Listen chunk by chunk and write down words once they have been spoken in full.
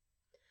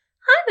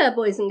there,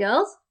 boys and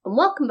girls, and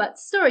welcome back to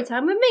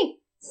Storytime with me,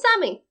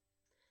 Sammie.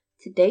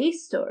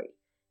 Today's story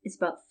is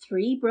about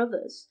three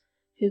brothers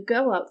who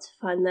go out to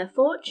find their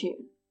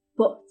fortune,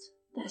 but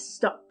they're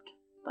stopped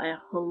by a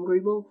hungry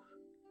wolf.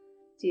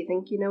 Do you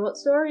think you know what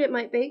story it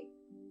might be?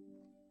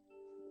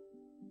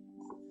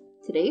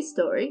 Today's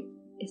story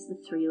is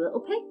The Three Little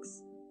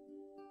Pigs.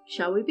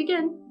 Shall we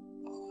begin?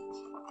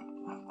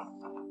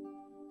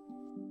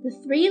 The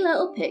Three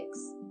Little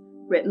Pigs,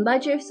 written by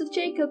Joseph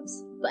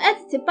Jacobs, but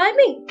edited by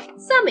me,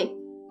 Sammie.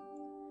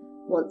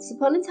 Once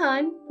upon a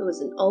time, there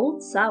was an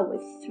old sow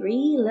with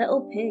three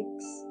little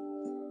pigs,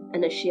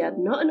 and as she had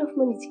not enough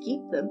money to keep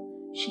them,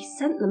 she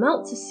sent them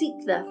out to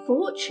seek their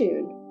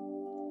fortune.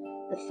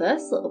 The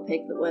first little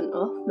pig that went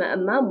off met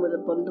a man with a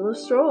bundle of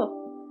straw,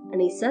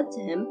 and he said to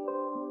him,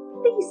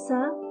 "Please,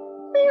 sir,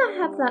 may I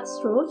have that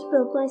straw to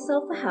build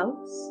myself a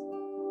house?"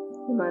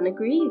 The man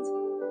agreed,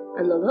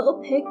 and the little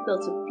pig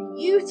built a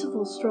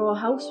beautiful straw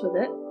house with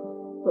it,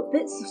 but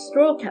bits of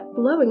straw kept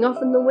blowing off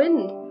in the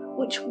wind,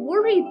 which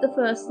worried the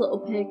first little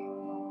pig.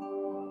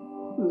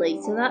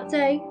 Later that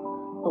day,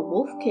 a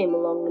wolf came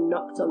along and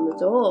knocked on the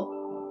door.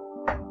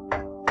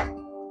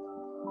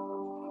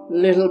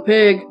 Little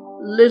pig,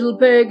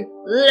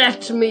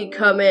 let me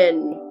come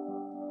in."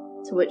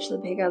 To which the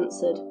pig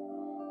answered,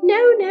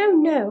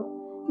 No,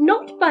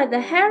 not by the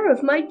hair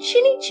of my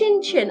chinny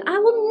chin chin, I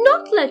will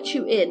not let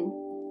you in."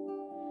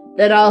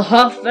 "Then I'll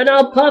huff and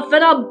I'll puff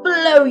and I'll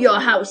blow your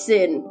house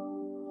in,"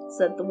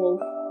 said the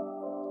wolf.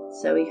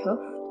 So he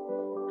huffed,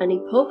 and he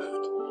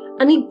puffed,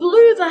 and he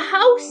blew the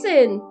house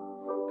in,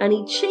 and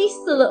he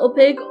chased the little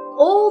pig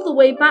all the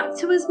way back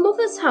to his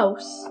mother's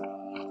house.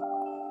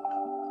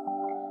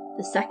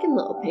 The second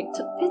little pig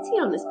took pity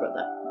on his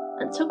brother,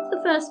 and took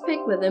the first pig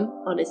with him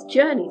on his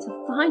journey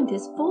to find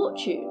his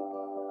fortune.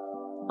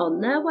 On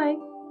their way,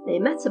 they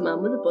met a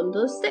man with a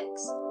bundle of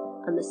sticks,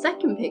 and the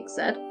second pig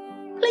said,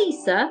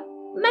 "Please, sir,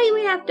 may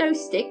we have those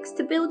sticks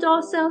to build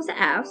ourselves a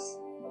house?"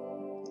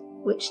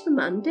 Which the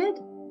man did,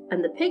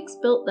 and the pigs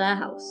built their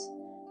house.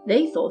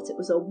 They thought it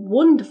was a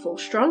wonderful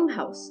strong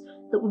house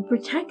that would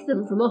protect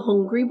them from a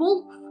hungry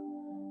wolf.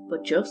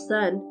 But just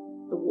then,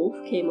 the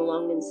wolf came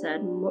along and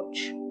said,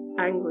 much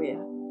angrier,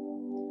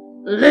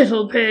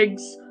 little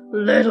pigs,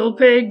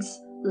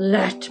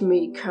 let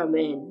me come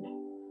in."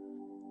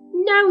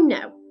 No,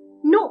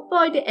 not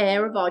by the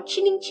hair of our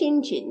chinny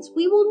chin chins,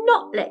 we will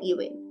not let you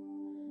in."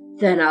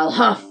 "Then I'll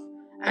huff,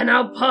 and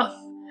I'll puff,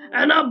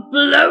 and I'll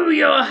blow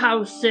your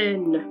house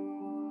in."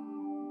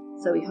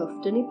 So he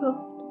huffed and he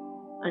puffed,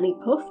 and he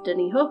puffed and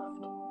he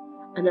huffed,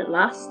 and at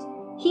last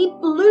he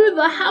blew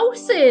the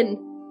house in.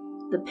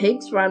 The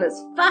pigs ran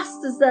as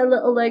fast as their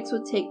little legs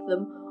would take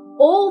them,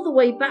 all the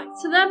way back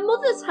to their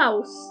mother's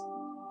house.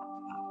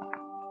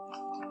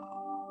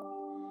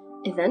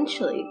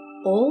 Eventually,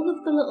 all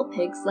of the little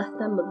pigs left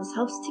their mother's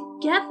house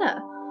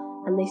together,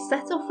 and they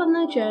set off on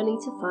their journey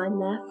to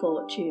find their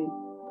fortune.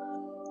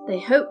 They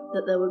hoped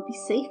that there would be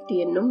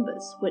safety in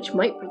numbers, which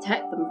might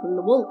protect them from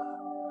the wolf.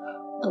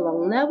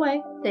 Along their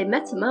way, they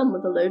met a man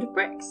with a load of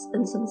bricks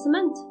and some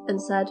cement, and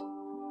said,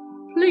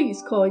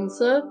 "Please, kind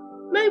sir,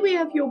 may we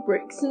have your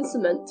bricks and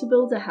cement to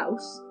build a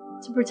house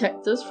to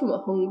protect us from a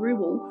hungry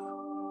wolf?"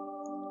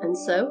 And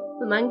so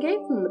the man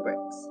gave them the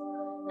bricks,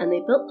 and they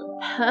built a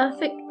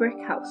perfect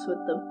brick house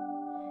with them.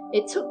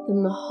 It took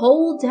them the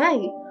whole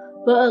day,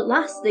 but at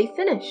last they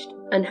finished,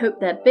 and hoped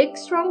their big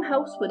strong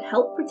house would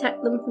help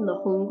protect them from the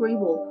hungry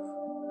wolf.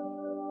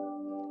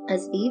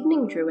 As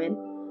evening drew in,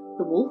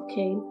 the wolf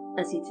came,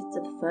 as he did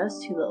to the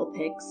first two little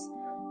pigs,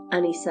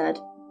 and he said,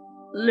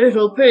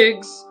 Little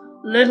pigs,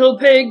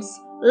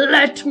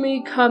 let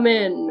me come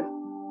in."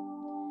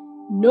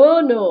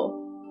 No,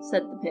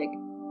 said the pig,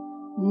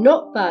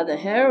 "not by the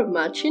hair of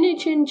my chinny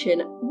chin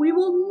chin, we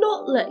will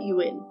not let you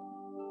in."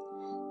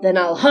 "Then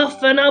I'll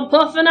huff and I'll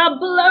puff and I'll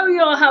blow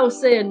your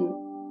house in."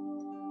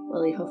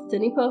 Well, he huffed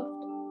and he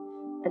puffed,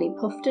 and he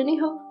puffed and he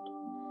huffed,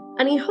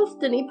 and he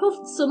huffed and he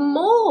puffed some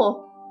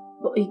more,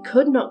 but he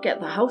could not get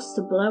the house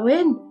to blow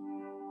in.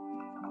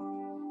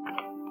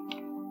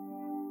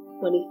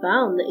 When he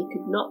found that he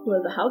could not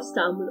blow the house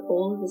down with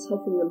all of his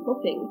huffing and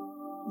puffing,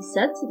 he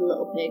said to the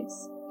little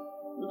pigs,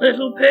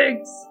 "Little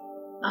pigs,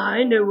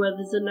 I know where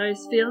there's a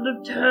nice field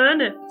of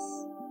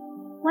turnips."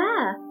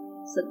 "Where?"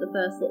 said the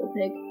first little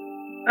pig.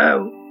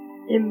 "Oh,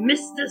 in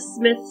Mr.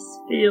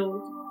 Smith's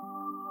field.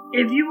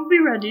 If you will be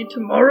ready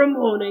tomorrow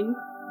morning,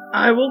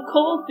 I will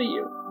call for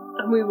you,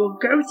 and we will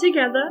go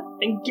together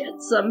and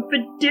get some for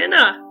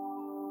dinner."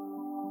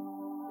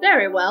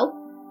 "Very well,"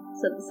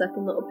 said the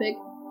second little pig.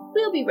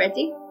 "We'll be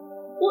ready.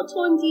 What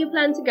time do you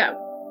plan to go?"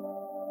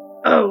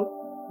 "Oh,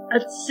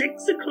 at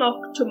 6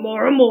 o'clock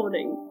tomorrow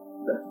morning,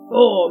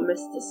 before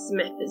Mr.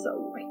 Smith is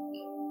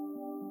awake."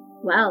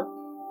 Well,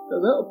 the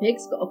little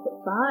pigs got up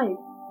at 5,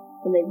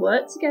 and they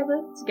worked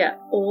together to get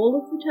all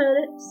of the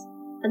turnips,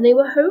 and they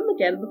were home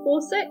again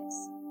before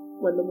 6.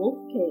 When the wolf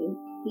came,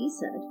 he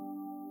said,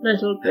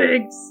 "Little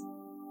pigs,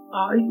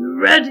 are you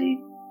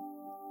ready?"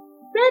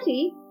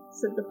 "Ready?"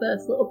 said the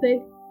first little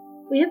pig.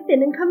 "We have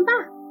been and come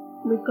back,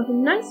 and we've got a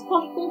nice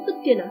pot full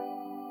for dinner."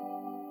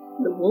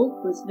 The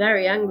wolf was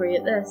very angry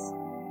at this,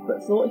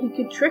 but thought he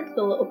could trick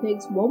the little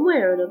pigs one way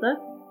or another,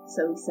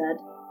 so he said,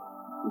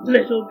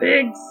 "Little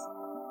pigs,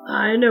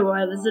 I know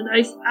where there's a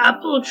nice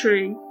apple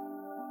tree."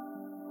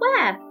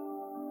 "Where?"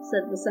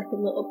 said the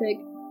second little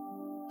pig.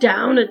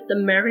 "Down at the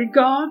merry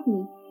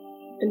garden,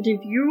 and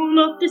if you will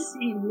not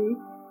deceive me,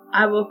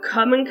 I will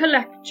come and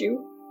collect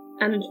you,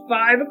 and at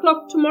 5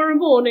 o'clock tomorrow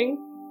morning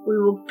we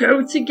will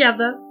go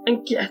together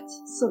and get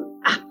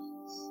some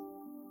apples."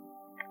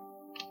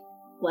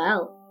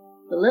 Well,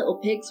 the little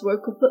pigs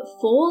woke up at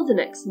 4 the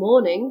next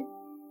morning,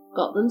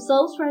 got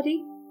themselves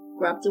ready,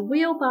 grabbed a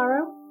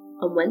wheelbarrow,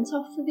 and went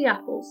off for the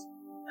apples,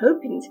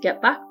 hoping to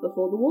get back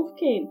before the wolf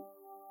came.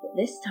 But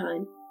this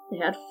time they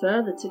had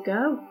further to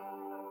go,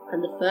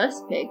 and the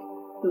first pig,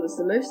 who was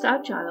the most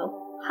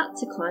agile, had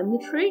to climb the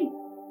tree,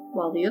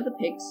 while the other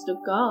pigs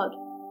stood guard.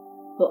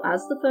 But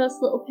as the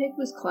first little pig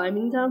was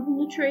climbing down from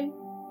the tree,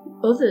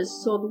 the others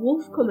saw the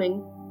wolf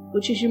coming,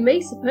 which, as you may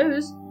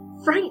suppose,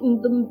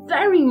 frightened them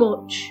very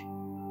much.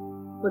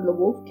 When the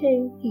wolf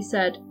came, he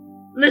said,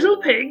 "Little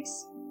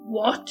pigs,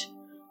 what?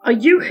 Are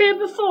you here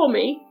before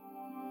me?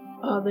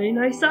 Are they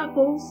nice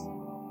apples?"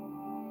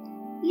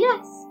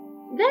 "Yes,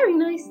 very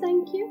nice,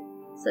 thank you,"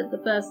 said the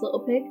first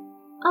little pig.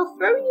 "I'll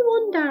throw you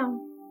one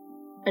down."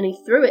 And he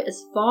threw it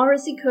as far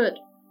as he could,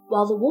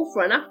 while the wolf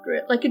ran after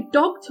it like a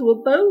dog to a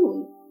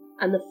bone.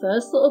 And the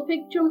first little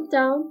pig jumped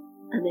down,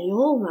 and they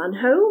all ran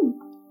home.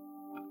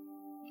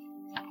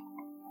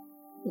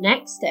 The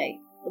next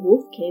day, the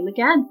wolf came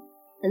again,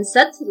 and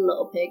said to the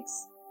little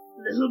pigs,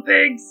 "Little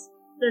pigs,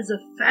 there's a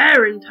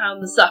fair in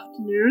town this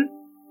afternoon.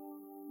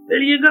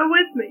 Will you go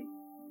with me?"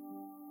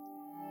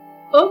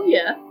 "Oh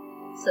yeah,"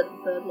 said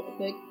the third little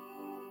pig.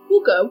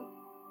 "We'll go.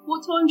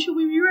 What time shall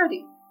we be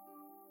ready?"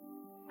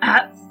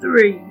 "At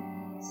 3,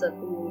 said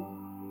the wolf.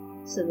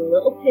 So the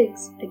little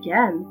pigs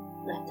again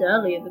left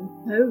earlier than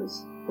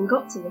proposed and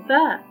got to the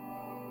fair.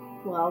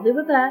 While they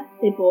were there,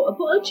 they bought a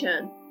butter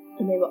churn,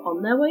 and they were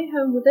on their way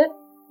home with it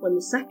when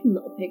the second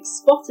little pig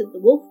spotted the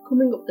wolf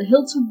coming up the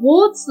hill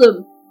towards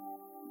them.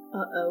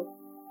 Uh-oh.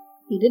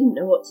 He didn't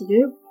know what to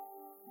do.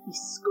 He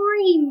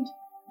screamed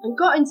and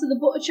got into the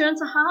butter churn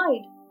to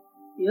hide.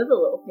 The other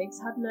little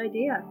pigs had an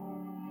idea.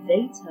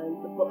 They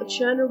turned the butter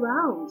churn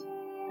around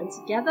and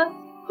together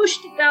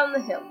pushed it down the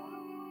hill.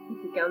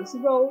 It began to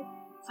roll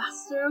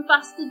faster and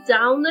faster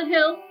down the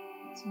hill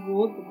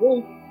toward the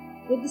wolf,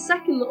 with the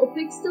second little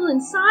pig still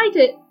inside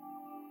it.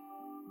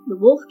 The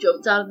wolf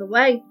jumped out of the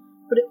way,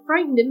 but it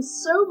frightened him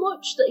so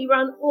much that he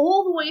ran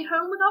all the way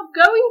home without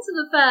going to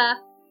the fair.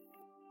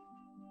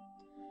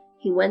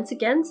 He went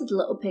again to the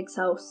little pig's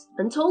house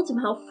and told him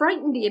how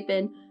frightened he had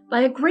been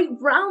by a great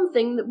brown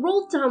thing that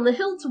rolled down the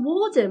hill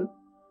toward him.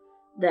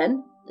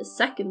 Then the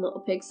second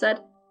little pig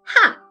said,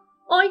 "Ha!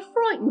 I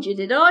frightened you,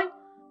 did I?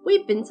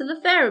 We'd been to the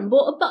fair and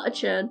bought a butter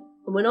churn,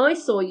 and when I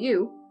saw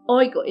you,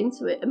 I got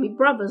into it and me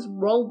brothers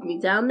rolled me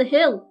down the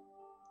hill."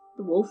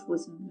 The wolf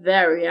was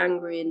very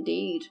angry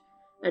indeed,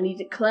 and he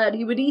declared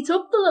he would eat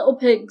up the little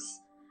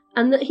pigs,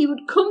 and that he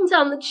would come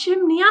down the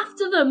chimney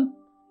after them.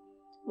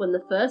 When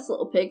the first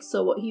little pig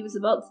saw what he was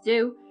about to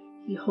do,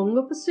 he hung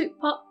up a soup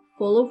pot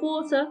full of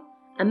water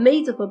and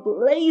made up a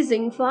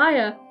blazing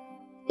fire.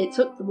 It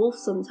took the wolf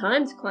some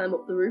time to climb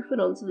up the roof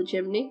and onto the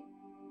chimney,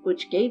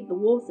 which gave the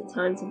water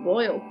time to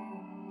boil.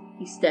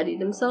 He steadied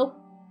himself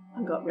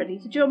and got ready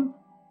to jump.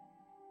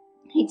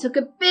 He took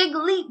a big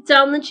leap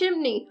down the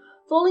chimney,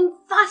 falling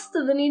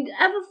faster than he'd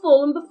ever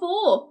fallen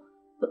before.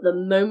 But the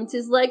moment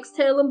his legs,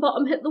 tail and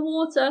bottom hit the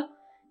water,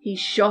 he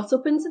shot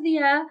up into the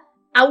air,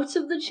 out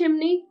of the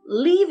chimney,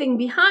 leaving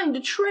behind a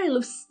trail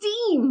of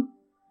steam.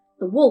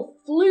 The wolf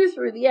flew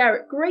through the air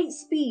at great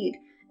speed,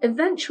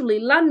 eventually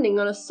landing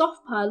on a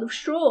soft pile of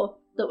straw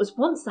that was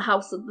once the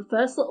house of the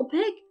first little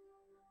pig.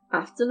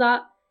 After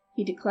that,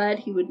 he declared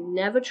he would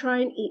never try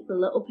and eat the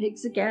little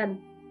pigs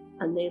again,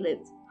 and they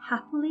lived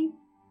happily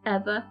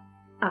ever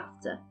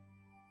after.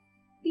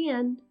 The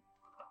end.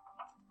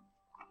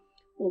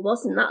 Well,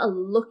 wasn't that a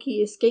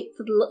lucky escape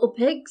for the little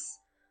pigs?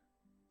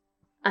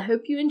 I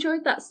hope you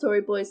enjoyed that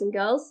story, boys and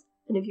girls,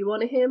 and if you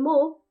want to hear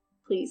more,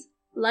 please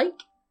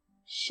like,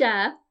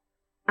 share,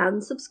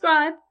 and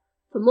subscribe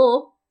for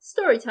more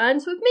story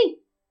times with me,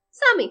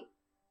 Sammie.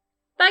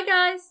 Bye,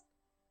 guys.